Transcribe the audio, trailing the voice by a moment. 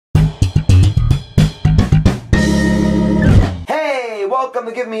welcome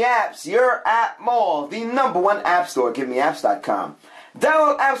to Give Me Apps, your app mall, the #1 app store, GiveMeApps.com.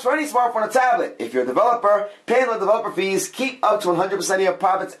 Download apps for any smartphone or tablet. If you're a developer, pay no developer fees, keep up to 100% of your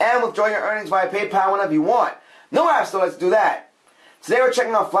profits, and withdraw your earnings via PayPal whenever you want. No app store lets do that. Today we're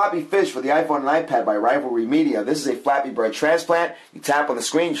checking out Floppy Fish for the iPhone and iPad by Rivalry Media. This is a Flappy Bird transplant. You tap on the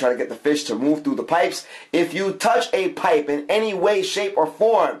screen, you try to get the fish to move through the pipes. If you touch a pipe in any way, shape, or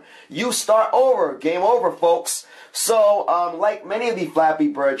form, you start over. Game over, folks. So, like many of the Flappy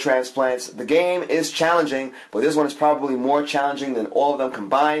Bird transplants, the game is challenging, but this one is probably more challenging than all of them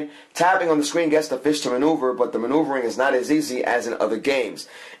combined. Tapping on the screen gets the fish to maneuver, but the maneuvering is not as easy as in other games.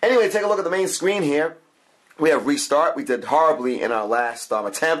 Anyway, take a look at the main screen here. We have restart. We did horribly in our last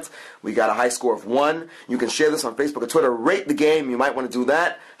attempt. We got a high score of 1. You can share this on Facebook or Twitter. Rate the game. You might want to do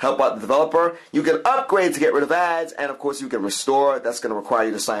that. Help out the developer. You can upgrade to get rid of ads. And, of course, you can restore. That's going to require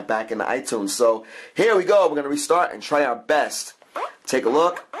you to sign back into iTunes. So here we go. We're going to restart and try our best. Take a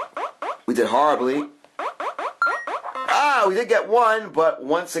look. We did horribly. We did get 1, but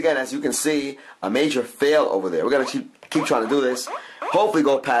once again, as you can see, a major fail over there. We're going to keep trying to do this. Hopefully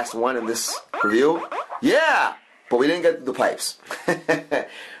go past 1 in this review. Yeah, but we didn't get the pipes.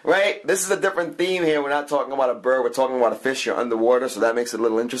 Right? This is a different theme here. We're not talking about a bird. We're talking about a fish. You're underwater, so that makes it a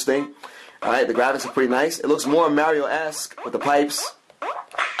little interesting. All right, the graphics are pretty nice. It looks more Mario-esque with the pipes.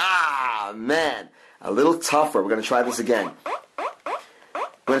 Man, a little tougher. We're going to try this again. We're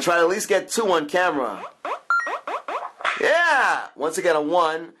going to try to at least get 2 on camera. Yeah! Once again, a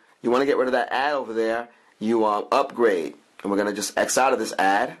 1. You want to get rid of that ad over there. You upgrade. And we're going to just X out of this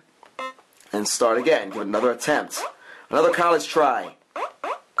ad. And start again. Give it another attempt. Another college try.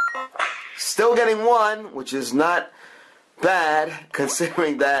 Still getting 1, which is not bad,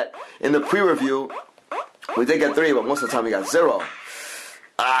 considering that in the pre-review, we did get 3, but most of the time we got 0.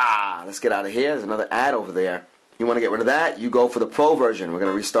 Let's get out of here. There's another ad over there. You want to get rid of that? You go for the pro version. We're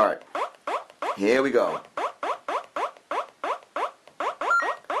going to restart. Here we go.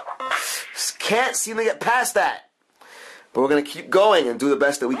 Can't seem to get past that. But we're going to keep going and do the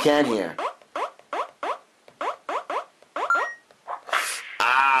best that we can here.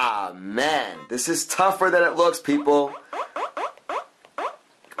 Man, this is tougher than it looks, people.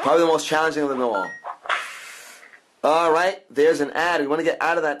 Probably the most challenging of them all. Alright, there's an ad. We want to get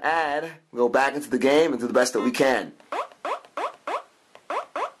out of that ad, go back into the game, and do the best that we can.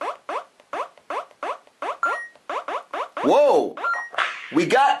 Whoa! We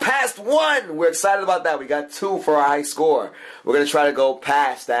got past 1! We're excited about that. We got 2 for our high score. We're going to try to go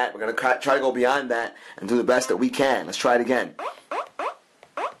past that. We're going to try to go beyond that and do the best that we can. Let's try it again.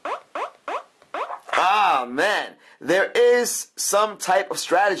 Man, there is some type of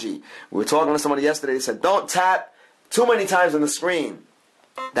strategy. We were talking to somebody yesterday. They said, don't tap too many times on the screen.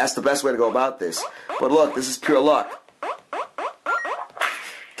 That's the best way to go about this. But look, this is pure luck.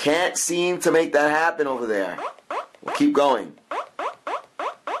 Can't seem to make that happen over there. We'll keep going.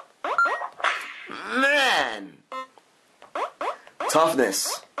 Man!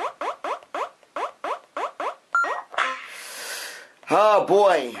 Toughness. Oh,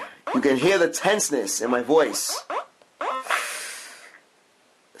 boy. You can hear the tenseness in my voice.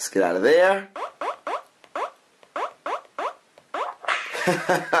 Let's get out of there.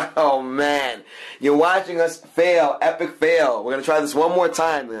 Oh, man. You're watching us fail. Epic fail. We're going to try this one more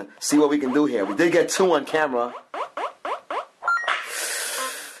time to see what we can do here. We did get 2 on camera.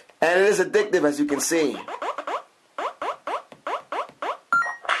 And it is addictive, as you can see.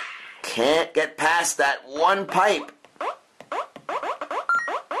 Can't get past that 1 pipe.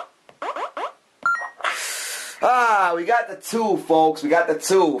 We got the 2, folks. We got the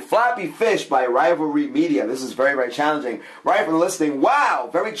 2. Floppy Fish by Rivalry Media. This is very, very challenging. Right from the listing, wow,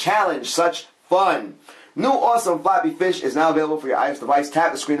 very challenged. Such fun. New awesome Floppy Fish is now available for your iOS device.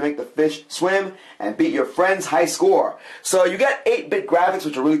 Tap the screen to make the fish swim and beat your friend's high score. So you get 8-bit graphics,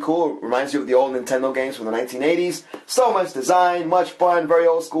 which are really cool. It reminds you of the old Nintendo games from the 1980s. So much design, much fun, very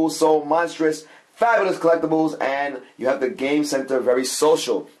old school, so monstrous, fabulous collectibles, and you have the Game Center, very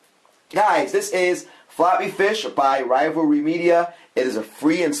social. Guys, this is Floppy Fish by Rivalry Media. It is a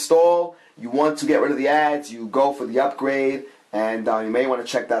free install. You want to get rid of the ads, you go for the upgrade, and you may want to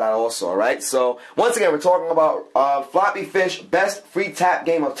check that out also, alright? So, once again, we're talking about Floppy Fish, best free tap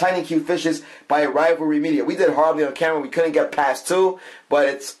game of tiny cute fishes by Rivalry Media. We did horribly on camera. We couldn't get past 2, but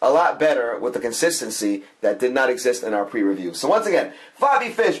it's a lot better with the consistency that did not exist in our pre-review. So, once again, Floppy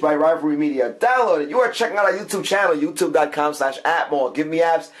Fish by Rivalry Media. Download it. You are checking out our YouTube channel, youtube.com/appmall. Give Me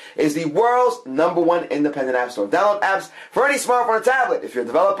Apps is the world's #1 independent app store. Download apps for any smartphone or tablet. If you're a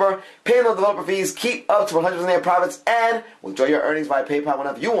developer, pay no developer fees, keep up to 100% of your profits, and withdraw your earnings via PayPal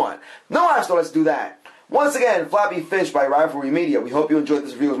whenever you want. No app store lets do that. Once again, Floppy Fish by Rivalry Media. We hope you enjoyed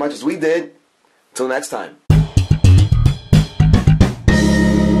this review as much as we did. Till next time.